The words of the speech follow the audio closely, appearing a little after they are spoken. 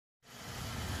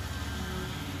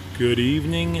Good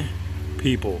evening,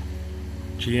 people.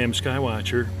 GM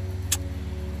Skywatcher.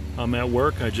 I'm at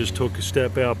work. I just took a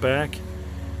step out back.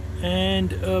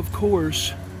 And of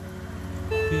course,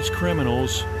 these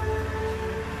criminals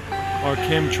are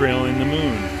chemtrailing the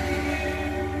moon.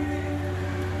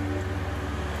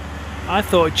 I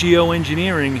thought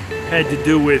geoengineering had to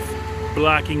do with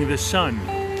blocking the sun.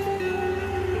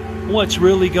 What's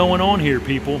really going on here,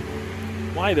 people?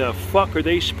 Why the fuck are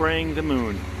they spraying the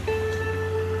moon?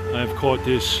 I've caught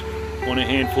this on a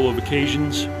handful of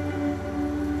occasions,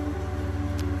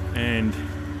 and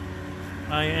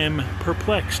I am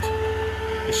perplexed,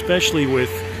 especially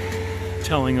with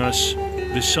telling us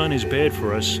the sun is bad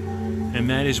for us, and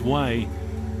that is why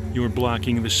you're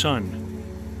blocking the sun.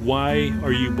 Why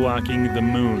are you blocking the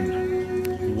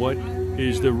moon? What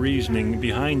is the reasoning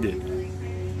behind it?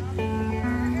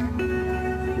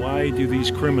 Why do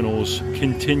these criminals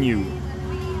continue